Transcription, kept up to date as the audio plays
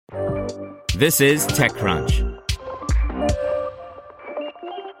This is TechCrunch.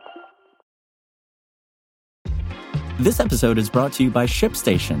 This episode is brought to you by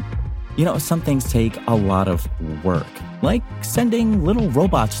ShipStation. You know, some things take a lot of work, like sending little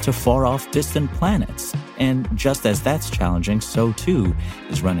robots to far-off distant planets. And just as that's challenging, so too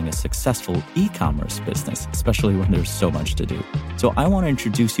is running a successful e-commerce business, especially when there's so much to do. So I want to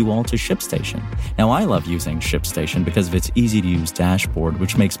introduce you all to ShipStation. Now, I love using ShipStation because of its easy-to-use dashboard,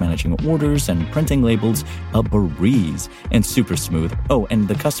 which makes managing orders and printing labels a breeze and super smooth. Oh, and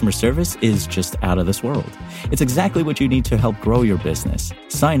the customer service is just out of this world. It's exactly what you need to help grow your business.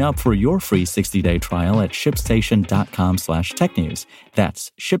 Sign up for your free 60-day trial at shipstation.com/technews.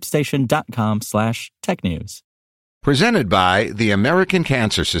 That's shipstation.com/technews. Presented by the American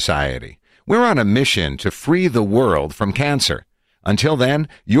Cancer Society. We're on a mission to free the world from cancer. Until then,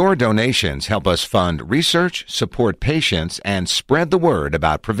 your donations help us fund research, support patients, and spread the word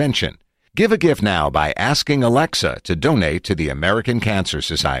about prevention. Give a gift now by asking Alexa to donate to the American Cancer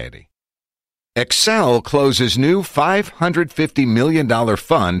Society. Accel closes new $550 million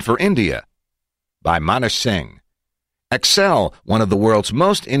fund for India. By Manish Singh. Accel, one of the world's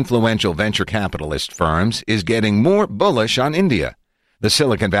most influential venture capitalist firms, is getting more bullish on India. The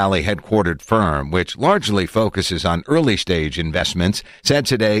Silicon Valley-headquartered firm, which largely focuses on early-stage investments, said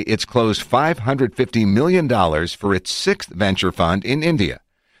today it's closed $550 million for its sixth venture fund in India.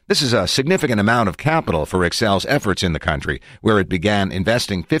 This is a significant amount of capital for Accel's efforts in the country, where it began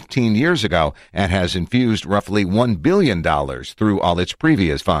investing 15 years ago and has infused roughly $1 billion through all its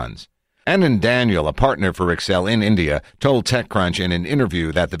previous funds. Anand Daniel, a partner for Accel in India, told TechCrunch in an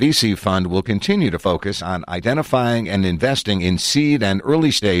interview that the VC fund will continue to focus on identifying and investing in seed and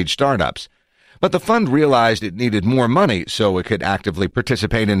early-stage startups. But the fund realized it needed more money so it could actively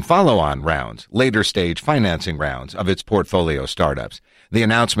participate in follow-on rounds, later-stage financing rounds of its portfolio startups. The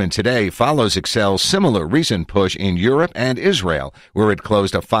announcement today follows Accel's similar recent push in Europe and Israel, where it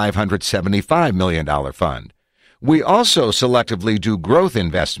closed a $575 million fund. We also selectively do growth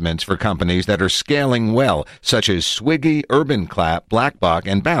investments for companies that are scaling well, such as Swiggy, UrbanClap, Blackbuck,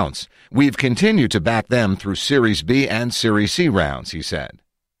 and Bounce. We've continued to back them through Series B and Series C rounds, he said.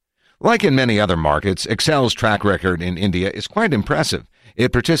 Like in many other markets, Accel's track record in India is quite impressive.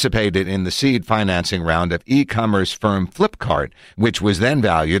 It participated in the seed financing round of e-commerce firm Flipkart, which was then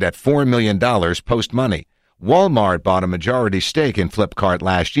valued at $4 million post-money. Walmart bought a majority stake in Flipkart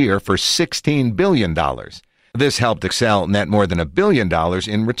last year for $16 billion. This helped Accel net more than $1 billion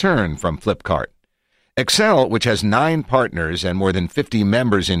in return from Flipkart. Accel, which has 9 partners and more than 50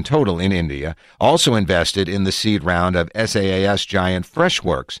 members in total in India, also invested in the seed round of SaaS giant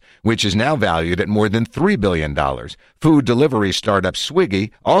Freshworks, which is now valued at more than $3 billion. Food delivery startup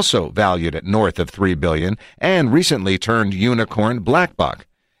Swiggy, also valued at north of $3 billion, and recently turned unicorn Blackbuck.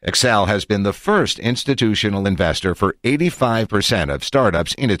 Accel has been the first institutional investor for 85% of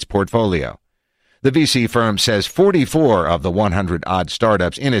startups in its portfolio. The VC firm says 44 of the 100-odd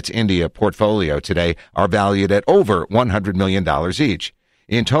startups in its India portfolio today are valued at over $100 million each.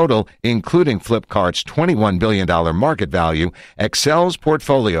 In total, including Flipkart's $21 billion market value, Accel's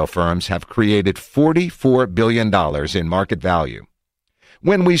portfolio firms have created $44 billion in market value.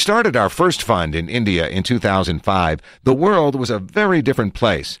 When we started our first fund in India in 2005, the world was a very different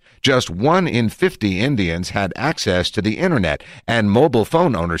place. Just 1 in 50 Indians had access to the Internet, and mobile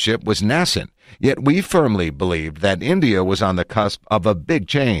phone ownership was nascent. Yet we firmly believed that India was on the cusp of a big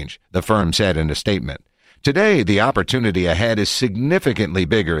change, the firm said in a statement. Today, the opportunity ahead is significantly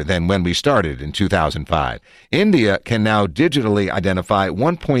bigger than when we started in 2005. India can now digitally identify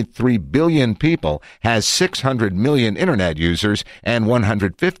 1.3 billion people, has 600 million Internet users, and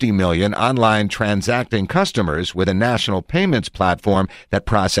 150 million online transacting customers with a national payments platform that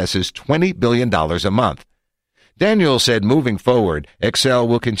processes $20 billion a month. Daniel said moving forward, Accel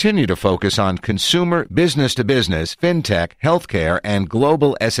will continue to focus on consumer, business-to-business, fintech, healthcare, and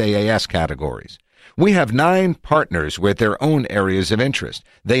global SaaS categories. We have 9 partners with their own areas of interest.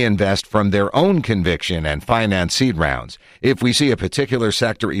 They invest from their own conviction and finance seed rounds. If we see a particular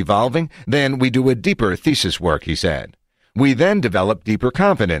sector evolving, then we do a deeper thesis work, he said. We then develop deeper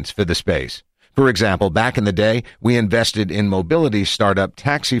confidence for the space. For example, back in the day, we invested in mobility startup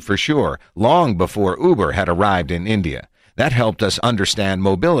Taxi for Sure long before Uber had arrived in India. That helped us understand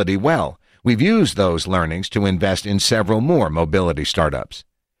mobility well. We've used those learnings to invest in several more mobility startups.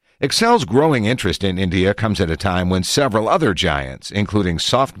 Accel's growing interest in India comes at a time when several other giants, including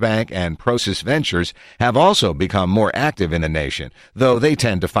SoftBank and Prosus Ventures, have also become more active in the nation, though they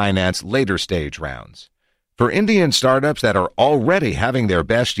tend to finance later-stage rounds. For Indian startups that are already having their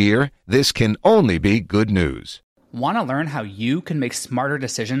best year, this can only be good news. Want to learn how you can make smarter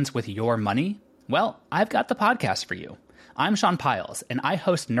decisions with your money? Well, I've got the podcast for you. I'm Sean Piles, and I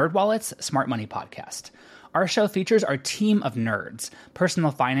host NerdWallet's Smart Money Podcast. Our show features our team of nerds,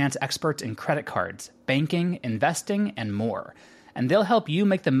 personal finance experts in credit cards, banking, investing, and more. And they'll help you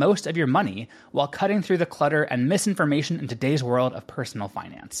make the most of your money while cutting through the clutter and misinformation in today's world of personal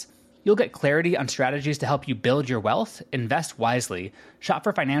finance. You'll get clarity on strategies to help you build your wealth, invest wisely, shop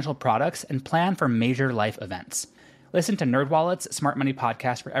for financial products, and plan for major life events. Listen to NerdWallet's Smart Money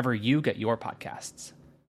Podcast wherever you get your podcasts.